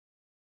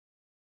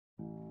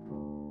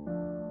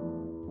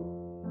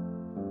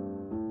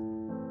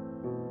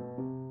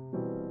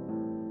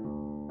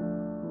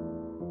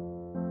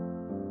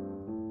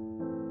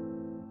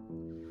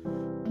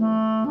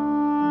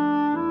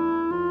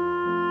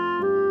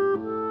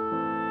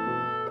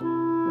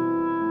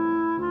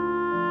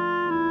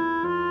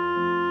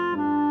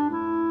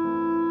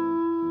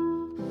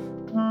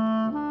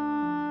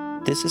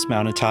This is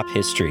Mountaintop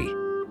History,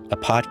 a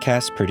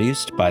podcast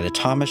produced by the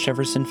Thomas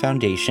Jefferson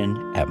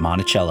Foundation at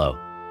Monticello.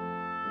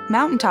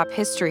 Mountaintop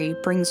History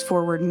brings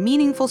forward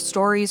meaningful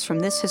stories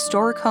from this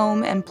historic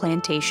home and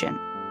plantation,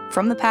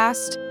 from the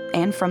past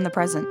and from the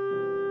present.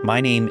 My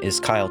name is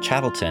Kyle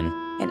Chattelton.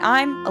 And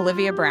I'm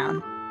Olivia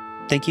Brown.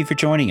 Thank you for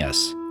joining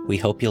us. We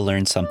hope you'll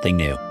learn something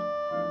new.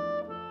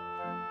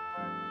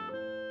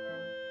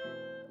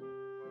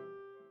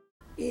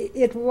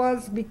 It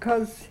was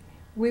because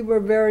we were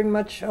very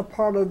much a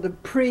part of the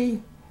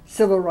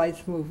pre-civil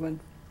rights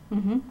movement.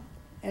 Mm-hmm.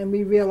 And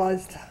we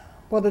realized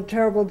what a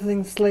terrible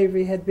thing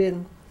slavery had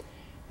been.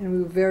 And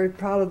we were very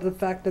proud of the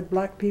fact that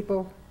black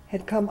people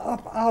had come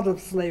up out of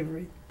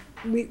slavery.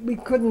 We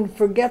couldn't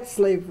forget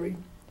slavery,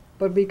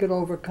 but we could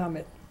overcome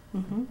it.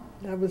 Mm-hmm.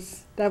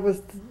 That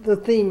was the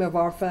theme of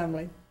our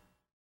family.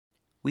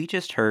 We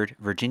just heard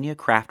Virginia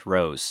Craft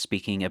Rose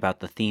speaking about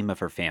the theme of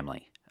her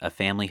family, a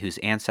family whose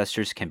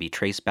ancestors can be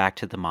traced back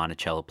to the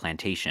Monticello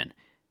plantation.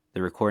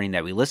 The recording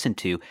that we listened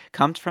to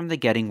comes from the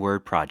Getting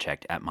Word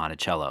Project at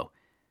Monticello.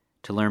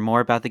 To learn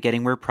more about the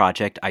Getting Word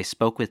Project, I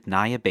spoke with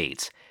Naya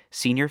Bates,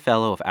 Senior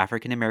Fellow of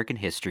African American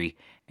History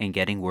and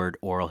Getting Word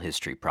Oral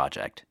History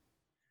Project.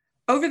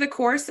 Over the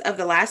course of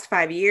the last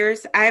 5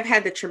 years, I have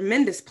had the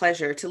tremendous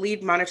pleasure to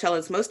lead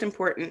Monticello's most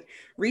important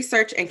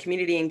research and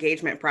community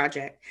engagement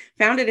project.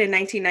 Founded in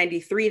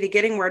 1993, the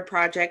Getting Word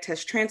Project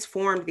has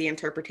transformed the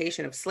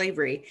interpretation of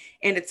slavery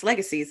and its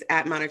legacies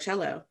at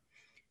Monticello.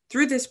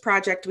 Through this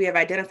project, we have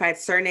identified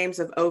surnames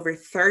of over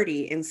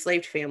 30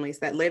 enslaved families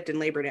that lived and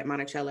labored at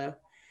Monticello.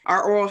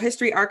 Our oral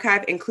history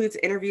archive includes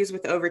interviews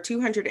with over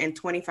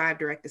 225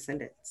 direct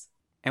descendants.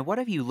 And what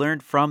have you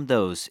learned from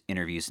those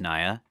interviews,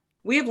 Naya?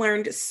 We have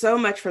learned so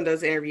much from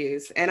those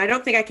interviews, and I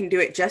don't think I can do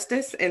it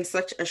justice in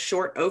such a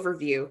short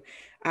overview.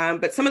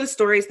 But some of the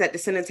stories that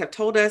descendants have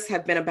told us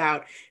have been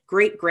about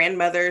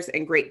great-grandmothers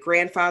and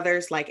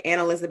great-grandfathers like Anne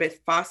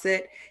Elizabeth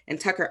Fawcett and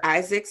Tucker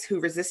Isaacs,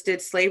 who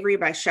resisted slavery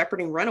by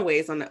shepherding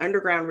runaways on the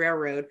Underground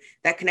Railroad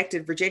that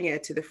connected Virginia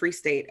to the Free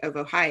State of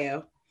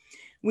Ohio.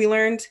 We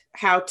learned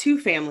how two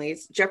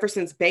families,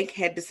 Jefferson's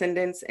Bankhead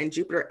descendants and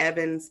Jupiter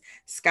Evans,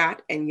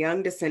 Scott, and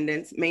Young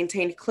descendants,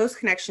 maintained close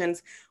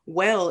connections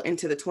well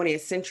into the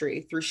 20th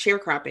century through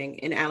sharecropping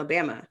in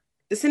Alabama.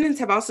 Descendants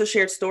have also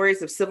shared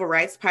stories of civil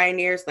rights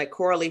pioneers like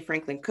Coralie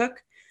Franklin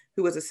Cook,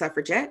 who was a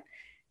suffragette,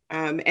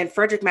 and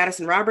Frederick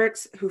Madison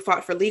Roberts, who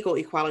fought for legal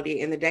equality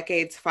in the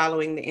decades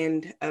following the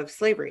end of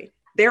slavery.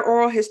 Their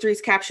oral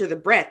histories capture the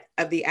breadth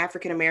of the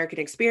African American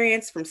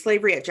experience from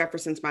slavery at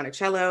Jefferson's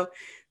Monticello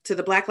to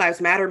the Black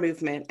Lives Matter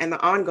movement and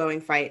the ongoing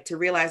fight to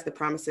realize the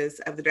promises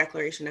of the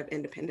Declaration of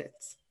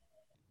Independence.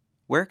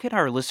 Where can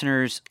our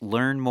listeners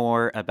learn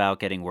more about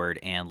Getting Word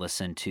and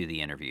listen to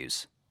the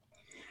interviews?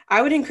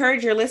 I would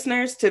encourage your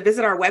listeners to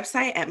visit our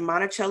website at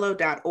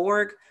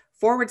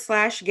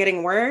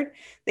monticello.org/Getting Word.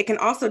 They can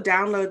also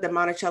download the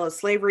Monticello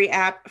Slavery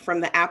app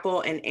from the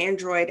Apple and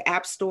Android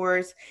app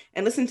stores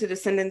and listen to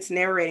descendants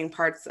narrating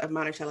parts of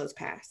Monticello's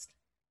past.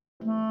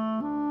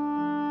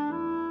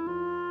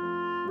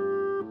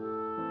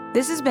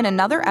 This has been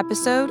another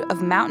episode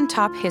of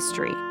Mountaintop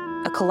History,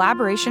 a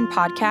collaboration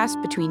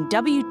podcast between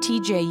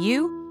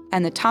WTJU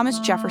and the Thomas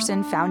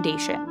Jefferson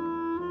Foundation.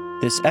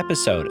 This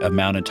episode of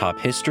Mountaintop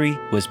History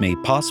was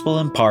made possible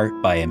in part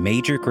by a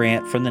major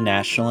grant from the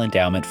National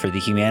Endowment for the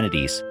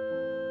Humanities.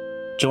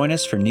 Join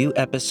us for new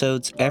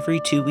episodes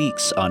every 2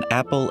 weeks on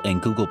Apple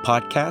and Google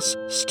Podcasts,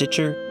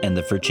 Stitcher, and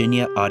the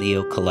Virginia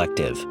Audio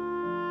Collective.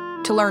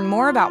 To learn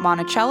more about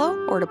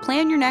Monticello or to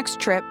plan your next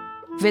trip,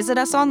 visit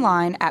us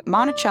online at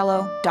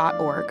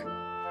monticello.org.